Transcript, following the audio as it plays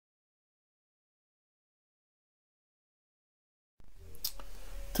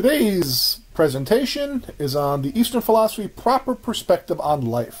Today's presentation is on the Eastern philosophy proper perspective on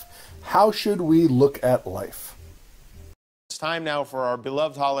life. How should we look at life? It's time now for our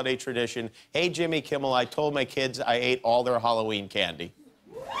beloved holiday tradition. Hey, Jimmy Kimmel, I told my kids I ate all their Halloween candy.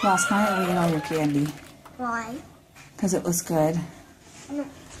 Last night we ate all your candy. Why? Because it was good. You ruined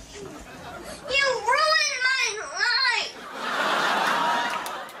my life!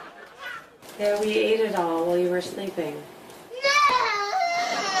 Yeah, we ate it all while you were sleeping.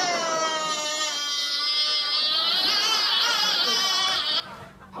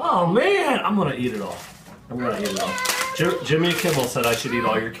 Oh man, I'm gonna eat it all. I'm gonna eat it all. Jimmy Kimmel said I should eat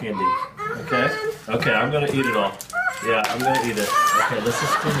all your candy. Okay? Okay, I'm gonna eat it all. Yeah, I'm gonna eat it. Okay, this is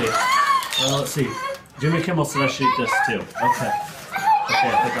for me. Well, let's see. Jimmy Kimmel said I should eat this too. Okay. Okay,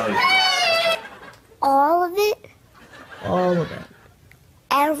 I think I'll eat it. All of it? All of it.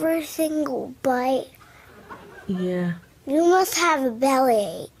 Every single bite? Yeah. You must have a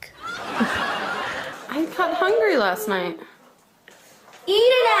bellyache. I got hungry last night. Eat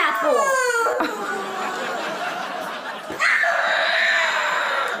an apple!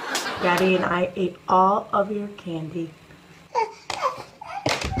 Daddy and I ate all of your candy.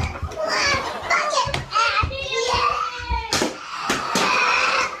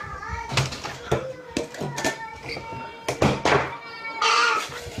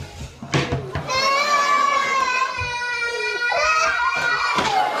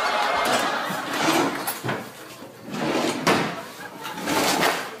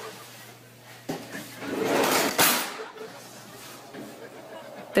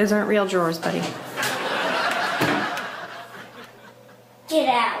 Those aren't real drawers, buddy. Get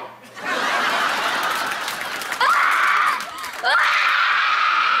out.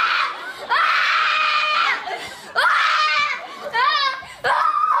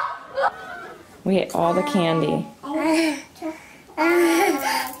 We ate all the candy.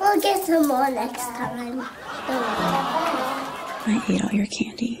 We'll get some more next time. I ate all your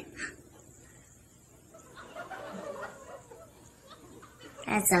candy.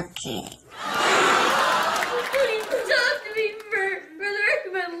 That's okay. Please talk to me for the rest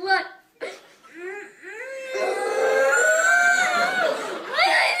of my life. Why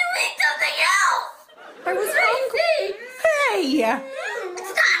didn't you eat something else? I was hungry. Hey!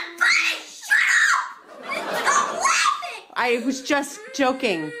 It's not funny. Shut up. Stop laughing. I was just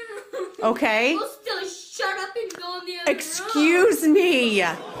joking, okay? We'll still shut up and go in the other Excuse me.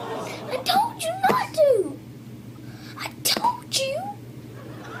 room. I told you not to. I told you.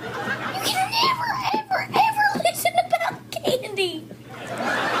 You can never, ever, ever listen about candy.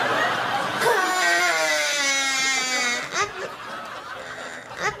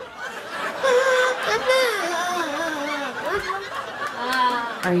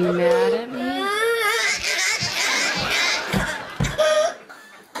 Are you mad at me?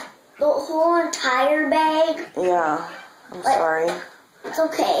 The whole entire bag? Yeah, I'm sorry. It's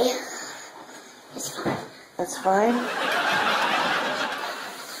okay. It's fine. That's fine?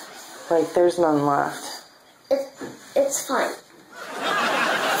 Like, there's none left. It's fine.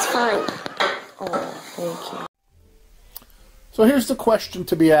 It's fine. Oh, thank you. So here's the question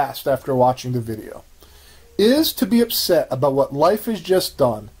to be asked after watching the video. Is to be upset about what life has just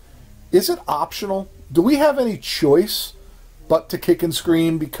done, is it optional? Do we have any choice but to kick and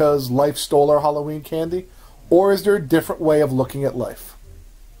scream because life stole our Halloween candy? Or is there a different way of looking at life?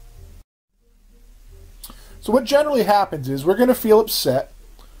 So what generally happens is we're going to feel upset,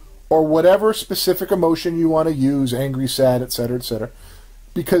 or whatever specific emotion you want to use, angry, sad, etc.,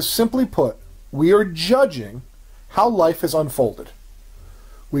 because simply put, we are judging how life has unfolded.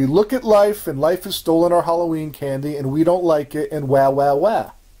 We look at life, and life has stolen our Halloween candy, and we don't like it, and wah, wah,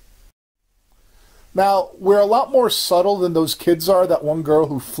 wah. Now, we're a lot more subtle than those kids are. That one girl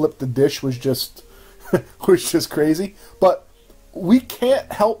who flipped the dish was just, was just crazy. But we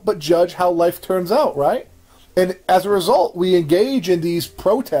can't help but judge how life turns out, right? And as a result, we engage in these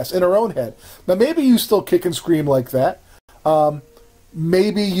protests in our own head. Now, maybe you still kick and scream like that.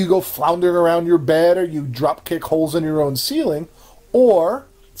 Maybe you go floundering around your bed, or you drop kick holes in your own ceiling. Or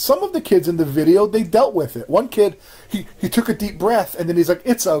some of the kids in the video, they dealt with it. One kid, he took a deep breath, and then he's like,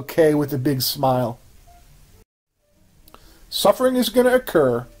 it's okay, with a big smile. Suffering is going to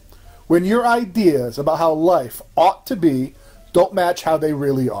occur when your ideas about how life ought to be don't match how they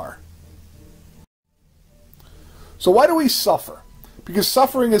really are. So why do we suffer? Because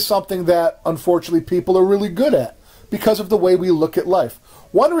suffering is something that, unfortunately, people are really good at because of the way we look at life.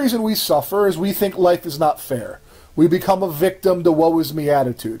 One reason we suffer is we think life is not fair. We become a victim to woe is me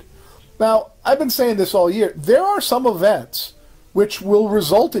attitude. Now, I've been saying this all year. There are some events which will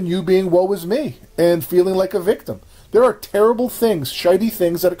result in you being woe is me and feeling like a victim. There are terrible things, shitty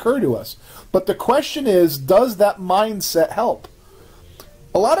things that occur to us. But the question is, does that mindset help?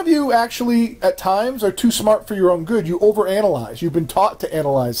 A lot of you actually, at times, are too smart for your own good. You overanalyze. You've been taught to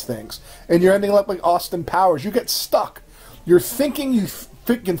analyze things. And you're ending up like Austin Powers. You get stuck. You're thinking you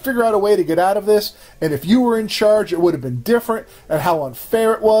can figure out a way to get out of this, and if you were in charge, it would have been different, and how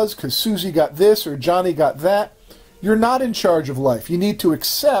unfair it was because Susie got this or Johnny got that. You're not in charge of life. You need to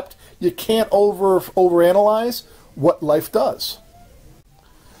accept you can't overanalyze what life does.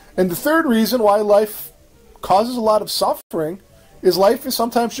 And the third reason why life causes a lot of suffering is life is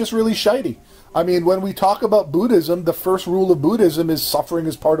sometimes just really shitty. I mean, when we talk about Buddhism, the first rule of Buddhism is suffering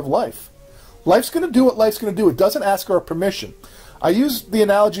is part of life. Life's going to do what life's going to do. It doesn't ask our permission. I used the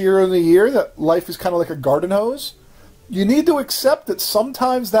analogy earlier in the year that life is kind of like a garden hose. You need to accept that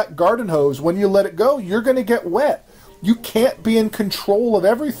sometimes that garden hose, when you let it go, you're going to get wet. You can't be in control of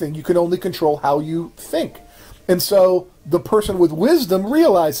everything. You can only control how you think. And so the person with wisdom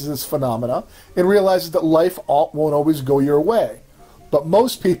realizes this phenomena and realizes that life won't always go your way. But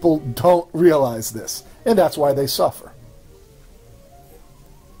most people don't realize this, and that's why they suffer.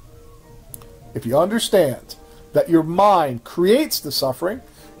 If you understand that your mind creates the suffering,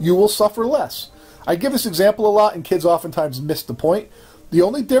 you will suffer less. I give this example a lot, and kids oftentimes miss the point. The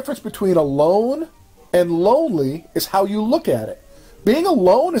only difference between alone and lonely is how you look at it. Being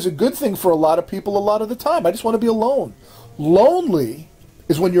alone is a good thing for a lot of people a lot of the time. I just want to be alone. Lonely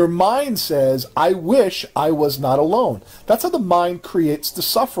is when your mind says, I wish I was not alone. That's how the mind creates the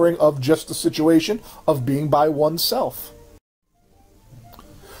suffering of just the situation of being by oneself.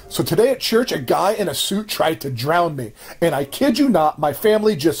 So today at church, a guy in a suit tried to drown me. And I kid you not, my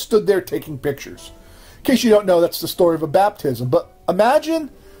family just stood there taking pictures. In case you don't know, that's the story of a baptism. But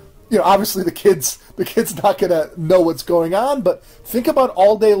imagine, you know, obviously the kid's not going to know what's going on, but think about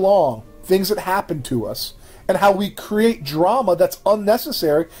all day long things that happen to us and how we create drama that's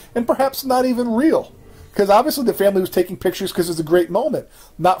unnecessary and perhaps not even real. Because obviously the family was taking pictures because it's a great moment,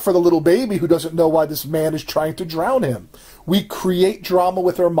 not for the little baby who doesn't know why this man is trying to drown him. We create drama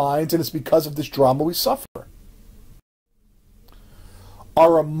with our minds, and it's because of this drama we suffer.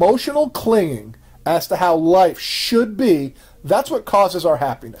 Our emotional clinging as to how life should be, that's what causes our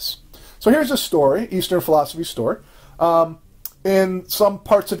happiness. So here's a story, Eastern philosophy story. In some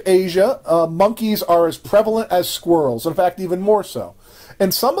parts of Asia, monkeys are as prevalent as squirrels, in fact, even more so.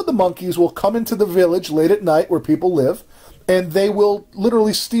 And some of the monkeys will come into the village late at night where people live, and they will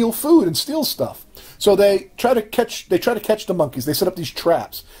literally steal food and steal stuff. So they try to catch the monkeys. They set up these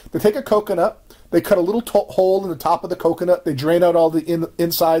traps. They take a coconut, they cut a little hole in the top of the coconut, they drain out all the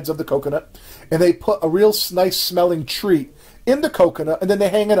insides of the coconut, and they put a real nice smelling treat in the coconut, and then they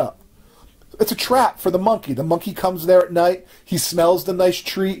hang it up. It's a trap for the monkey. The monkey comes there at night. He smells the nice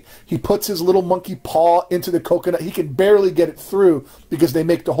treat. He puts his little monkey paw into the coconut. He can barely get it through because they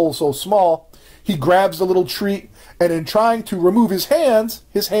make the hole so small. He grabs the little treat, and in trying to remove his hand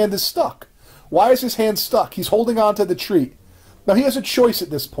is stuck. Why is his hand stuck? He's holding on to the treat. Now he has a choice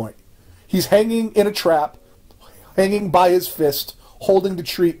at this point. He's hanging in a trap, hanging by his fist, holding the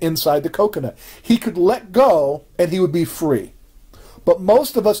treat inside the coconut. He could let go, and he would be free. But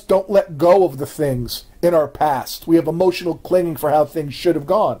most of us don't let go of the things in our past. We have emotional clinging for how things should have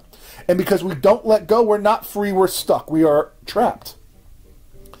gone. And because we don't let go, we're not free, we're stuck. We are trapped.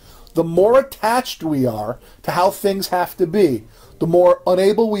 The more attached we are to how things have to be, the more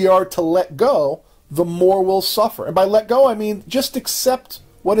unable we are to let go, the more we'll suffer. And by let go, I mean just accept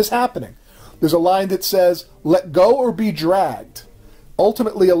what is happening. There's a line that says, let go or be dragged.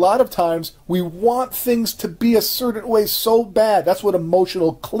 Ultimately, a lot of times, we want things to be a certain way so bad. That's what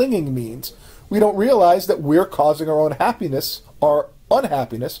emotional clinging means. We don't realize that we're causing our own happiness or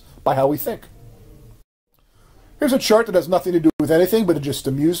unhappiness by how we think. Here's a chart that has nothing to do with anything, but it just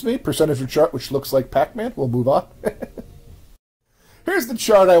amused me. Percentage of chart, which looks like Pac-Man. We'll move on. Here's the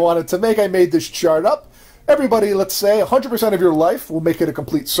chart I wanted to make. I made this chart up. Everybody, let's say 100% of your life will make it a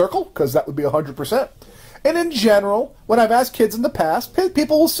complete circle, because that would be 100%. And in general, when I've asked kids in the past,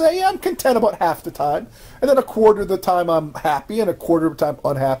 people will say, yeah, I'm content about half the time. And then a quarter of the time I'm happy and a quarter of the time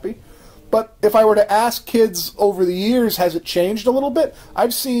unhappy. But if I were to ask kids over the years, has it changed a little bit?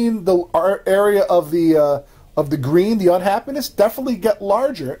 I've seen the area of the green, the unhappiness, definitely get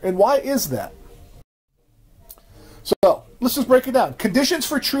larger. And why is that? So, let's just break it down. Conditions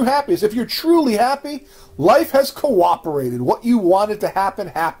for true happiness. If you're truly happy, life has cooperated. What you wanted to happen,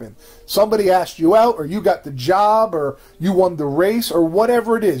 happened. Somebody asked you out, or you got the job, or you won the race, or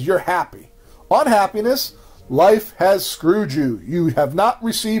whatever it is, you're happy. Unhappiness, life has screwed you. You have not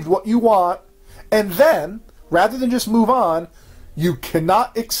received what you want, and then, rather than just move on, you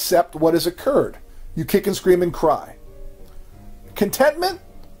cannot accept what has occurred. You kick and scream and cry. Contentment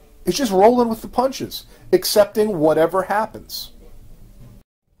is just rolling with the punches, accepting whatever happens.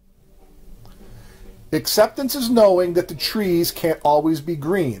 Acceptance is knowing that the trees can't always be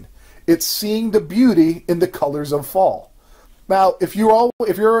green. It's seeing the beauty in the colors of fall. Now, if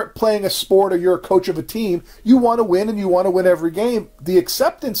you're playing a sport or you're a coach of a team, you want to win and you want to win every game. The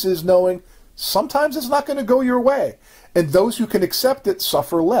acceptance is knowing sometimes it's not going to go your way. And those who can accept it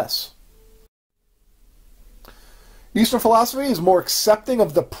suffer less. Eastern philosophy is more accepting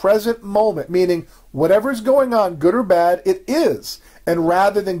of the present moment, meaning whatever is going on, good or bad, it is. And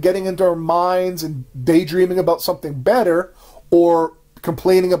rather than getting into our minds and daydreaming about something better or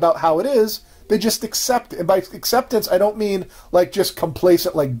complaining about how it is, they just accept it. And by acceptance, I don't mean like just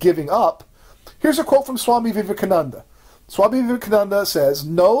complacent, like giving up. Here's a quote from Swami Vivekananda. Swami Vivekananda says,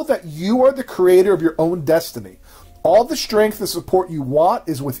 "Know that you are the creator of your own destiny. All the strength and support you want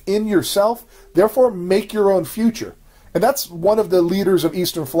is within yourself. Therefore, make your own future." And that's one of the leaders of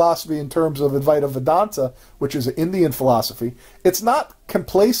Eastern philosophy in terms of Advaita Vedanta, which is an Indian philosophy. It's not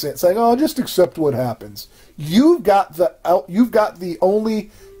complacent, saying, "Oh, just accept what happens." You've got the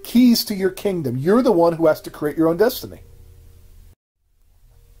only keys to your kingdom. You're the one who has to create your own destiny.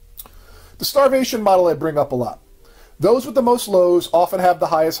 The starvation model I bring up a lot. Those with the most lows often have the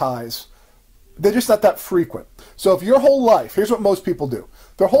highest highs. They're just not that frequent. So if your whole life, here's what most people do.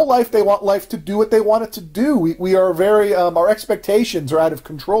 Their whole life, they want life to do what they want it to do. We are very, our expectations are out of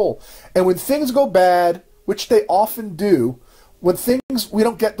control. And when things go bad, which they often do, when we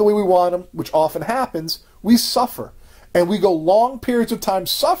don't get the way we want them, which often happens, we suffer. And we go long periods of time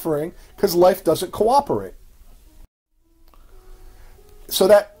suffering because life doesn't cooperate. So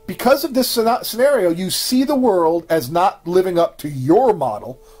that because of this scenario, you see the world as not living up to your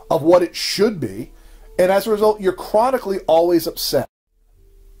model of what it should be. And as a result, you're chronically always upset.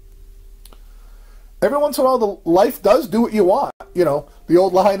 Every once in a while, the life does do what you want. You know, the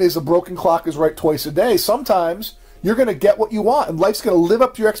old line is a broken clock is right twice a day. Sometimes you're going to get what you want, and life's going to live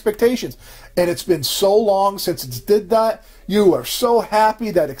up to your expectations. And it's been so long since it's did that. You are so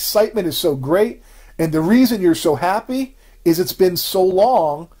happy. That excitement is so great. And the reason you're so happy is it's been so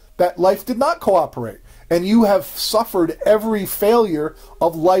long that life did not cooperate. And you have suffered every failure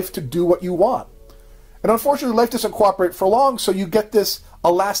of life to do what you want. And unfortunately, life doesn't cooperate for long, so you get this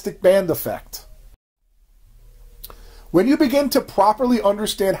elastic band effect. When you begin to properly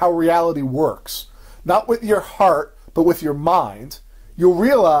understand how reality works, not with your heart, but with your mind, you'll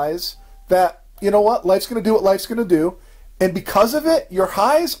realize that, you know what, life's going to do what life's going to do, and because of it, your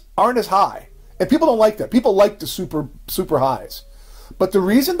highs aren't as high. And people don't like that. People like the super highs. But the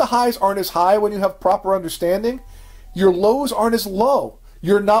reason the highs aren't as high when you have proper understanding, your lows aren't as low.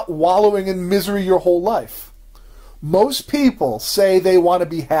 You're not wallowing in misery your whole life. Most people say they want to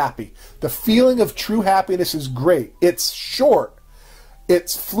be happy. The feeling of true happiness is great. It's short.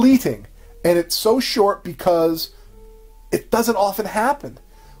 It's fleeting. And it's so short because it doesn't often happen.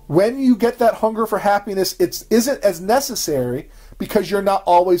 When you get that hunger for happiness, it isn't as necessary because you're not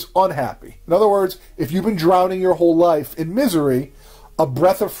always unhappy. In other words, if you've been drowning your whole life in misery, a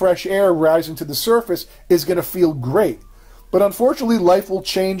breath of fresh air rising to the surface is going to feel great. But unfortunately, life will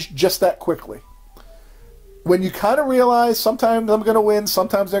change just that quickly. When you kind of realize sometimes I'm going to win,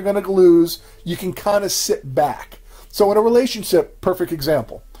 sometimes I'm going to lose, you can kind of sit back. So in a relationship, perfect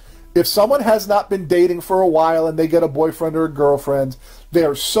example. If someone has not been dating for a while and they get a boyfriend or a girlfriend, they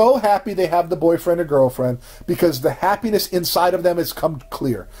are so happy they have the boyfriend or girlfriend because the happiness inside of them has come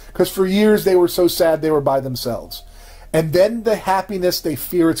clear. Because for years they were so sad they were by themselves. And then the happiness, they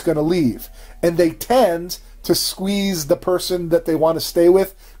fear it's going to leave. And they tend to squeeze the person that they want to stay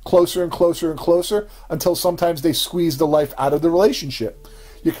with closer and closer and closer until sometimes they squeeze the life out of the relationship.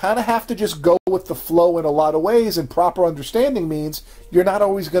 You kind of have to just go with the flow in a lot of ways, and proper understanding means you're not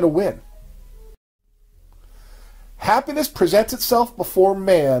always going to win. Happiness presents itself before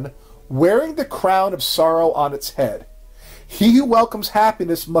man wearing the crown of sorrow on its head. He who welcomes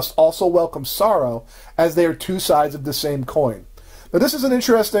happiness must also welcome sorrow, as they are two sides of the same coin. Now this is an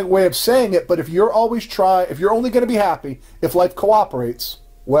interesting way of saying it, but if you're only going to be happy if life cooperates,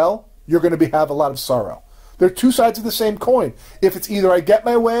 well, you're going to have a lot of sorrow. They're two sides of the same coin. If it's either I get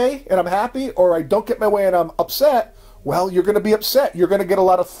my way and I'm happy, or I don't get my way and I'm upset, well, you're going to be upset. You're going to get a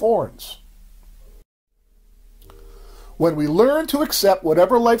lot of thorns. When we learn to accept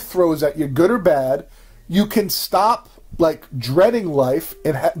whatever life throws at you, good or bad, you can stop dreading life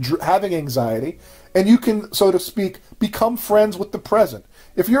and having anxiety, and you can, so to speak, become friends with the present.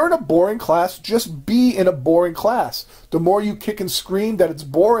 If you're in a boring class, just be in a boring class. The more you kick and scream that it's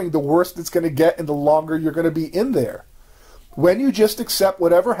boring, the worse it's going to get and the longer you're going to be in there. When you just accept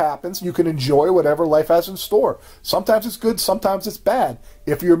whatever happens, you can enjoy whatever life has in store. Sometimes it's good, sometimes it's bad.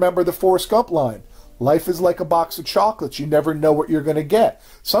 If you remember the Forrest Gump line, life is like a box of chocolates. You never know what you're going to get.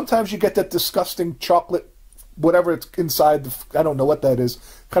 Sometimes you get that disgusting chocolate, whatever it's inside, I don't know what that is,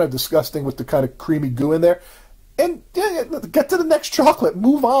 kind of disgusting with the kind of creamy goo in there. And yeah, get to the next chocolate.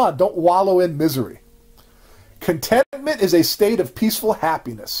 Move on. Don't wallow in misery. Contentment is a state of peaceful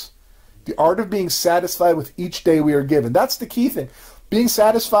happiness. The art of being satisfied with each day we are given. That's the key thing. Being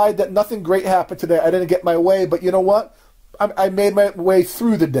satisfied that nothing great happened today. I didn't get my way, but you know what? I made my way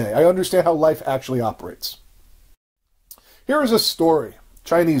through the day. I understand how life actually operates. Here is a story,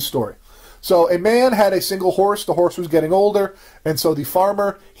 Chinese story. So a man had a single horse. The horse was getting older, and so the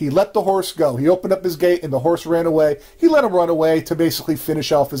farmer, he let the horse go. He opened up his gate, and the horse ran away. He let him run away to basically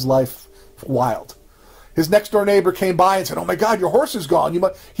finish off his life wild. His next-door neighbor came by and said, "Oh my God, your horse is gone.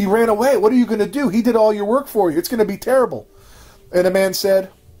 He ran away. What are you going to do? He did all your work for you. It's going to be terrible." And the man said,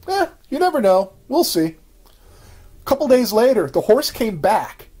 "You never know. We'll see." A couple days later, the horse came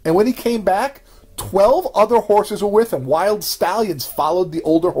back, and when he came back, 12 other horses were with him. Wild stallions followed the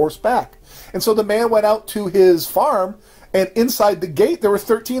older horse back. And so the man went out to his farm, and inside the gate there were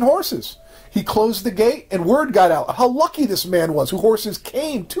 13 horses. He closed the gate, and word got out how lucky this man was, who horses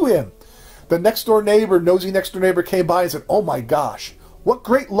came to him. The next-door neighbor, nosy next-door neighbor, came by and said, "Oh my gosh, what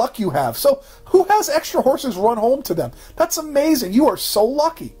great luck you have. So who has extra horses run home to them? That's amazing. You are so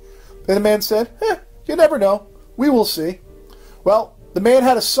lucky." And the man said, "You never know. We will see." Well, the man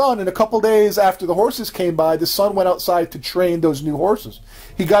had a son, and a couple days after the horses came by, the son went outside to train those new horses.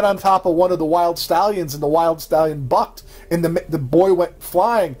 He got on top of one of the wild stallions, and the wild stallion bucked, and the boy went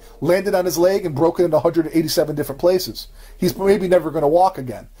flying, landed on his leg, and broke it in 187 different places. He's maybe never going to walk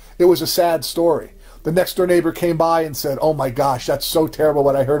again. It was a sad story. The next-door neighbor came by and said, "Oh my gosh, that's so terrible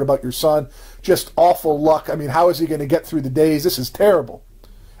what I heard about your son. Just awful luck. I mean, how is he going to get through the days? This is terrible."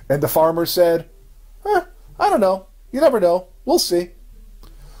 And the farmer said, "I don't know. You never know. We'll see."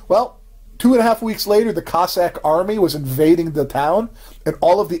 Well, 2.5 weeks later, the Cossack army was invading the town, and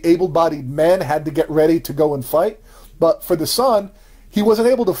all of the able-bodied men had to get ready to go and fight. But for the son, he wasn't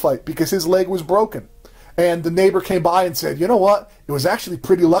able to fight because his leg was broken. And the neighbor came by and said, "You know what? It was actually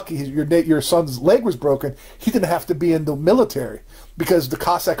pretty lucky your son's leg was broken. He didn't have to be in the military because the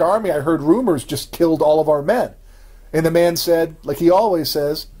Cossack army, I heard rumors, just killed all of our men." And the man said, like he always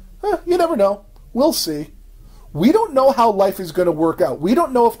says, "You never know. We'll see." We don't know how life is going to work out. We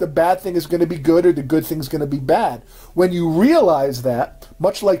don't know if the bad thing is going to be good or the good thing is going to be bad. When you realize that,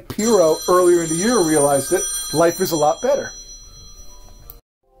 much like Piro earlier in the year realized it, life is a lot better.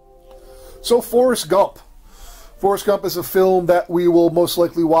 So Forrest Gump. Forrest Gump is a film that we will most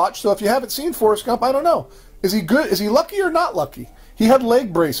likely watch. So if you haven't seen Forrest Gump, I don't know. Is he good? Is he lucky or not lucky? He had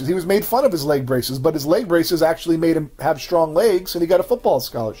leg braces. He was made fun of his leg braces, but his leg braces actually made him have strong legs, and he got a football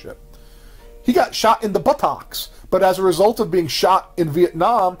scholarship. He got shot in the buttocks, but as a result of being shot in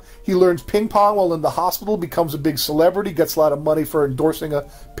Vietnam, he learns ping pong while in the hospital, becomes a big celebrity, gets a lot of money for endorsing a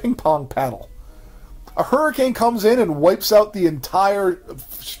ping pong paddle. A hurricane comes in and wipes out the entire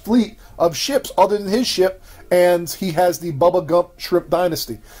fleet of ships other than his ship, and he has the Bubba Gump Shrimp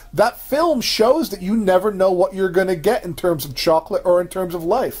Dynasty. That film shows that you never know what you're going to get in terms of chocolate or in terms of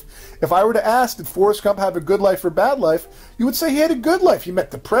life. If I were to ask, did Forrest Gump have a good life or bad life, you would say he had a good life. He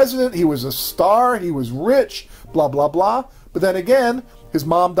met the president, he was a star, he was rich, blah, blah, blah. But then again, his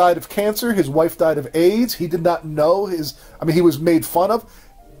mom died of cancer, his wife died of AIDS, he did not know he was made fun of.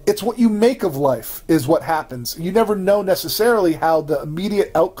 It's what you make of life is what happens. You never know necessarily how the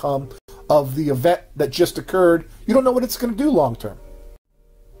immediate outcome of the event that just occurred, you don't know what it's going to do long term.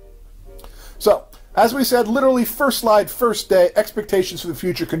 So, as we said, literally first slide, first day, expectations for the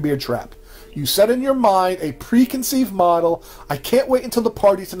future can be a trap. You set in your mind a preconceived model, I can't wait until the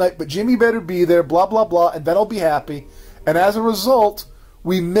party tonight, but Jimmy better be there, blah, blah, blah, and then I'll be happy. And as a result,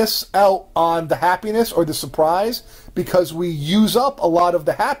 we miss out on the happiness or the surprise because we use up a lot of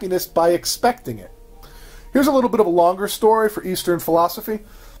the happiness by expecting it. Here's a little bit of a longer story for Eastern philosophy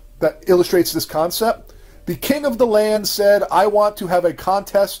that illustrates this concept. The king of the land said, "I want to have a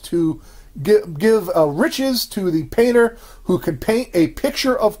contest to give riches to the painter who can paint a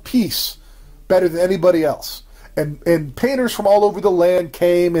picture of peace better than anybody else." And painters from all over the land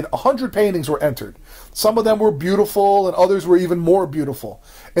came, and 100 paintings were entered. Some of them were beautiful, and others were even more beautiful.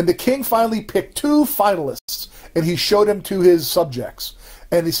 And the king finally picked 2 finalists, and he showed them to his subjects.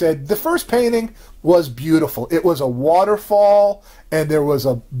 And he said, the first painting was beautiful. It was a waterfall, and there was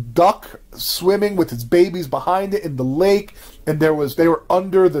a duck swimming with its babies behind it in the lake, and they were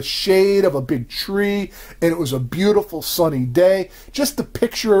under the shade of a big tree, and it was a beautiful sunny day. Just the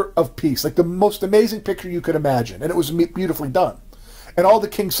picture of peace, like the most amazing picture you could imagine, and it was beautifully done. And all the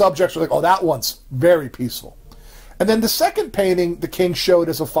king's subjects were like, oh, that one's very peaceful. And then the second painting the king showed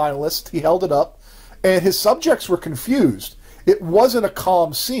as a finalist, he held it up, and his subjects were confused. It wasn't a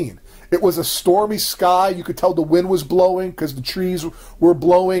calm scene. It was a stormy sky. You could tell the wind was blowing because the trees were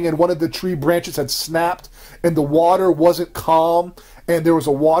blowing, and one of the tree branches had snapped, and the water wasn't calm, and there was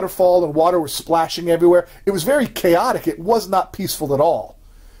a waterfall, and water was splashing everywhere. It was very chaotic. It was not peaceful at all.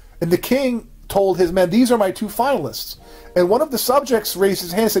 And the king told his men, these are my two finalists. And one of the subjects raised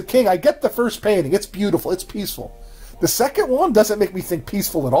his hand and said, King, I get the first painting. It's beautiful. It's peaceful. The second one doesn't make me think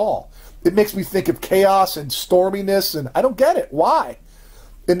peaceful at all. It makes me think of chaos and storminess, and I don't get it. Why?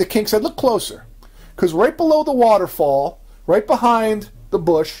 And the king said, look closer. Because right below the waterfall, right behind the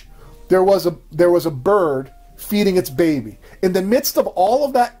bush, there was a bird feeding its baby. In the midst of all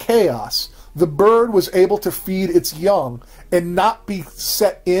of that chaos, the bird was able to feed its young and not be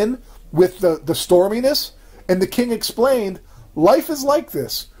set in with the storminess. And the king explained, life is like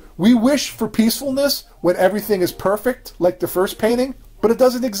this. We wish for peacefulness when everything is perfect, like the first painting, but it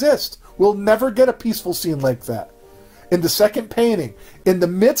doesn't exist. We'll never get a peaceful scene like that. In the second painting, in the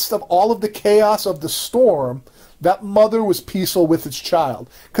midst of all of the chaos of the storm, that mother was peaceful with its child.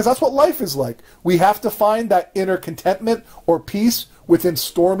 Because that's what life is like. We have to find that inner contentment or peace within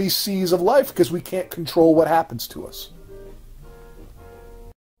stormy seas of life because we can't control what happens to us.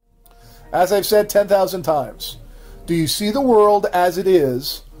 As I've said 10,000 times, do you see the world as it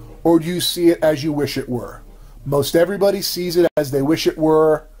is, or do you see it as you wish it were? Most everybody sees it as they wish it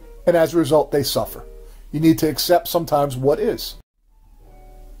were, and as a result, they suffer. You need to accept sometimes what is.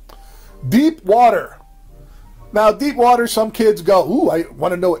 Deep water. Now, deep water, some kids go, ooh, I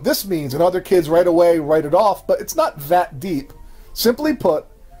want to know what this means, and other kids right away write it off, but it's not that deep. Simply put,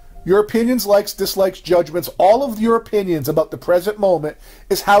 your opinions, likes, dislikes, judgments, all of your opinions about the present moment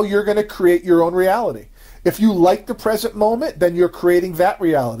is how you're going to create your own reality. If you like the present moment, then you're creating that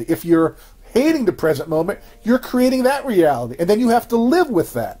reality. If you're hating the present moment, you're creating that reality. And then you have to live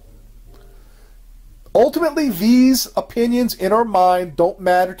with that. Ultimately, these opinions in our mind don't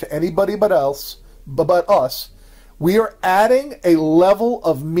matter to anybody but us. We are adding a level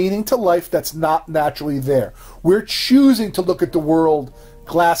of meaning to life that's not naturally there. We're choosing to look at the world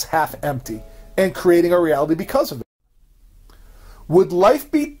glass half empty and creating a reality because of it. Would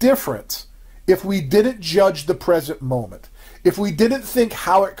life be different if we didn't judge the present moment? If we didn't think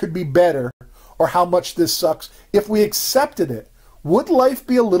how it could be better or how much this sucks? If we accepted it, would life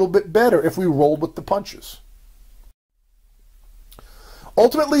be a little bit better if we rolled with the punches?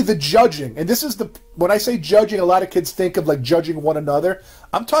 Ultimately, the judging, and this is when I say judging, a lot of kids think of like judging one another.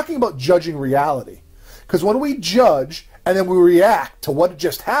 I'm talking about judging reality. Because when we judge and then we react to what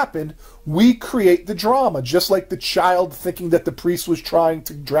just happened, we create the drama, just like the child thinking that the priest was trying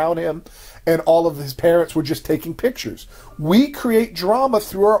to drown him and all of his parents were just taking pictures. We create drama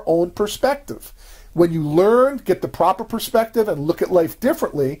through our own perspective. When you learn, get the proper perspective, and look at life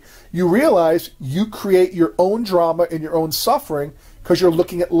differently, you realize you create your own drama and your own suffering because you're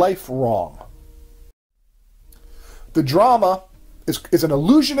looking at life wrong. The drama is an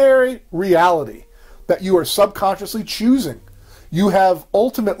illusionary reality that you are subconsciously choosing. You have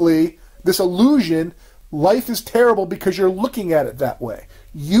ultimately this illusion, life is terrible because you're looking at it that way.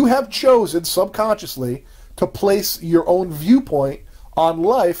 You have chosen subconsciously to place your own viewpoint on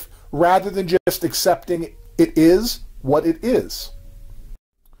life rather than just accepting it is what it is.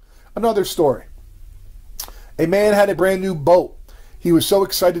 Another story. A man had a brand new boat. He was so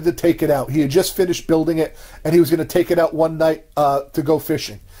excited to take it out. He had just finished building it, and he was going to take it out one night to go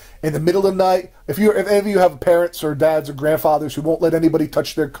fishing. In the middle of the night, if any of you have parents or dads or grandfathers who won't let anybody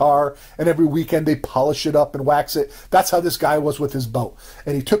touch their car, and every weekend they polish it up and wax it, that's how this guy was with his boat.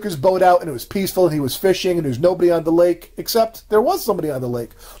 And he took his boat out, and it was peaceful, and he was fishing, and there was nobody on the lake, except there was somebody on the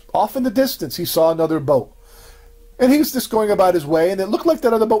lake. Off in the distance, he saw another boat. And he was just going about his way, and it looked like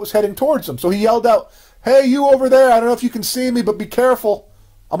that other boat was heading towards him. So he yelled out, "Hey, you over there, I don't know if you can see me, but be careful.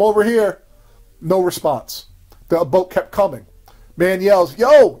 I'm over here." No response. The boat kept coming. Man yells,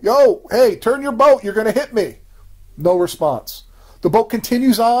 yo, hey, turn your boat, you're going to hit me. No response. The boat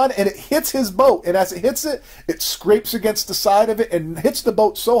continues on, and it hits his boat. And as it hits it, it scrapes against the side of it and hits the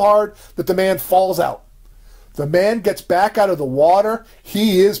boat so hard that the man falls out. The man gets back out of the water.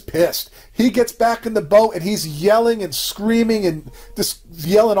 He is pissed. He gets back in the boat, and he's yelling and screaming and just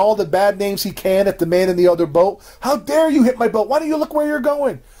yelling all the bad names he can at the man in the other boat. "How dare you hit my boat? Why don't you look where you're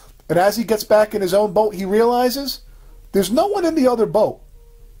going?" And as he gets back in his own boat, he realizes There's no one in the other boat.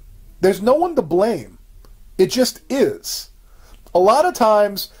 There's no one to blame. It just is. A lot of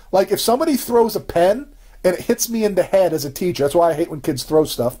times, like if somebody throws a pen and it hits me in the head as a teacher, that's why I hate when kids throw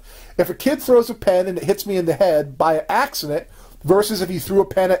stuff. If a kid throws a pen and it hits me in the head by accident versus if he threw a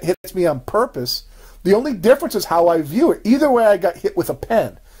pen and it hits me on purpose, the only difference is how I view it. Either way, I got hit with a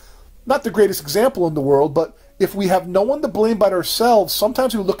pen. Not the greatest example in the world, but if we have no one to blame but ourselves,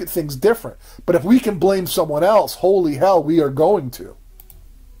 sometimes we look at things different. But if we can blame someone else, holy hell, we are going to.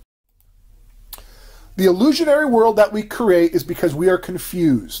 The illusionary world that we create is because we are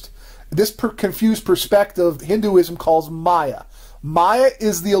confused. This confused perspective, Hinduism calls Maya. Maya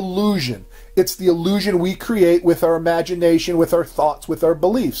is the illusion. It's the illusion we create with our imagination, with our thoughts, with our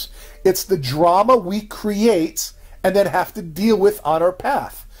beliefs. It's the drama we create and then have to deal with on our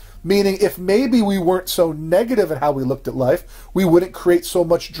path. Meaning, if maybe we weren't so negative at how we looked at life, we wouldn't create so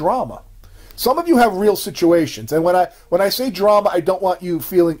much drama. Some of you have real situations, and when I say drama, I don't want you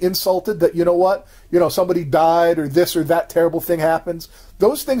feeling insulted that, you know what, somebody died or this or that terrible thing happens.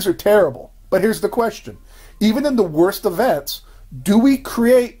 Those things are terrible. But here's the question. Even in the worst events, do we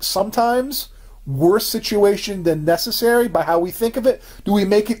create sometimes worse situation than necessary by how we think of it? Do we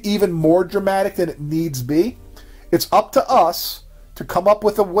make it even more dramatic than it needs be? It's up to us to come up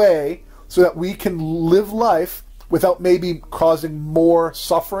with a way so that we can live life without maybe causing more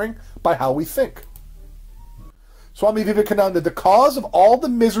suffering by how we think. Swami Vivekananda, the cause of all the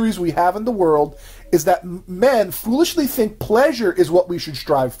miseries we have in the world is that men foolishly think pleasure is what we should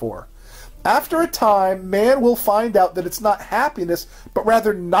strive for. After a time, man will find out that it's not happiness, but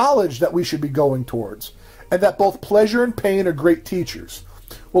rather knowledge that we should be going towards, and that both pleasure and pain are great teachers.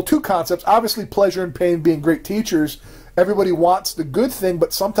 Well, two concepts. Obviously, pleasure and pain being great teachers. Everybody wants the good thing,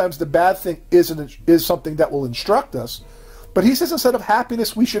 but sometimes the bad thing is something that will instruct us. But he says instead of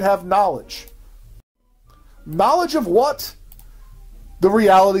happiness, we should have knowledge. Knowledge of what? The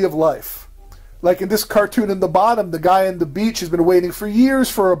reality of life. Like in this cartoon in the bottom, the guy on the beach has been waiting for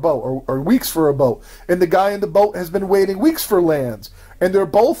years for a boat, or weeks for a boat. And the guy in the boat has been waiting weeks for lands. And they're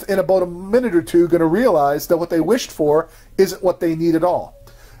both, in about a minute or two, going to realize that what they wished for isn't what they need at all.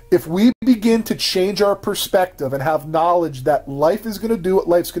 If we begin to change our perspective and have knowledge that life is going to do what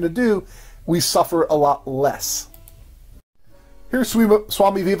life's going to do, we suffer a lot less. Here's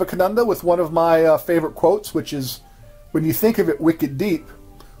Swami Vivekananda with one of my favorite quotes, which is, when you think of it wicked deep,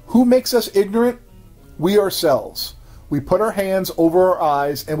 who makes us ignorant? We ourselves. We put our hands over our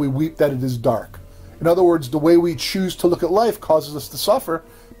eyes and we weep that it is dark. In other words, the way we choose to look at life causes us to suffer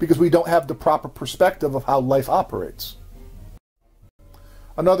because we don't have the proper perspective of how life operates.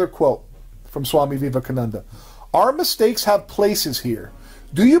 Another quote from Swami Vivekananda. Our mistakes have places here.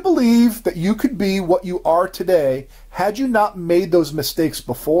 Do you believe that you could be what you are today had you not made those mistakes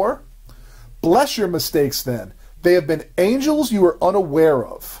before? Bless your mistakes then. They have been angels you were unaware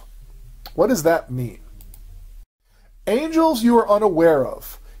of. What does that mean? Angels you are unaware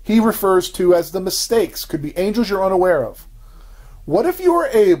of. He refers to as the mistakes. Could be angels you're unaware of. What if you were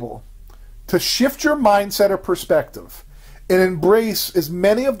able to shift your mindset or perspective and embrace as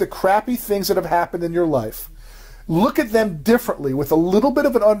many of the crappy things that have happened in your life? Look at them differently with a little bit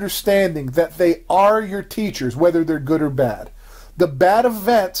of an understanding that they are your teachers, whether they're good or bad. The bad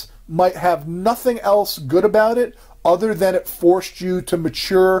event might have nothing else good about it other than it forced you to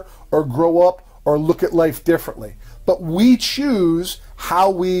mature or grow up or look at life differently. But we choose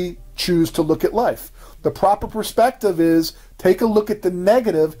how we choose to look at life. The proper perspective is take a look at the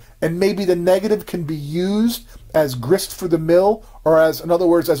negative, and maybe the negative can be used as grist for the mill, or as, in other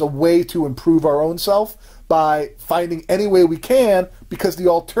words, as a way to improve our own self by finding any way we can, because the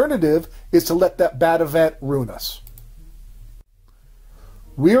alternative is to let that bad event ruin us.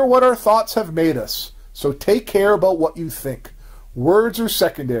 We are what our thoughts have made us, so take care about what you think. Words are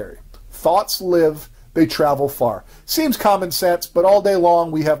secondary. Thoughts live, they travel far. Seems common sense, but all day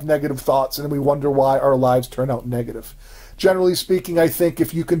long we have negative thoughts and we wonder why our lives turn out negative. Generally speaking, I think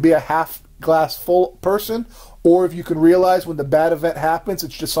if you can be a half glass full person, or if you can realize when the bad event happens,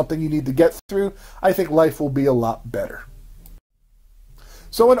 it's just something you need to get through, I think life will be a lot better.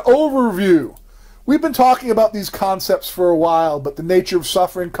 So an overview. We've been talking about these concepts for a while, but the nature of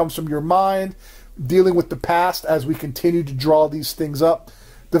suffering comes from your mind, dealing with the past as we continue to draw these things up,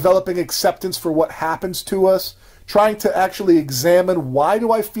 developing acceptance for what happens to us, trying to actually examine why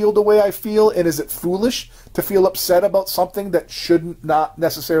do I feel the way I feel, and is it foolish to feel upset about something that shouldn't not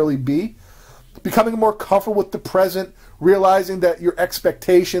necessarily be. Becoming more comfortable with the present, realizing that your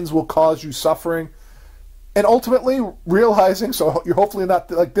expectations will cause you suffering, and ultimately realizing, so you're hopefully not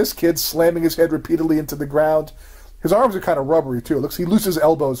like this kid slamming his head repeatedly into the ground. His arms are kind of rubbery too. It looks he loses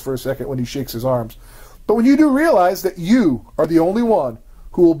elbows for a second when he shakes his arms. But when you do realize that you are the only one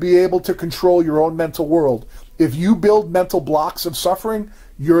who will be able to control your own mental world, if you build mental blocks of suffering,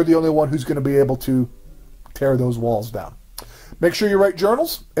 you're the only one who's going to be able to tear those walls down. Make sure you write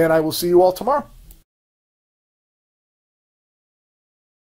journals, and I will see you all tomorrow.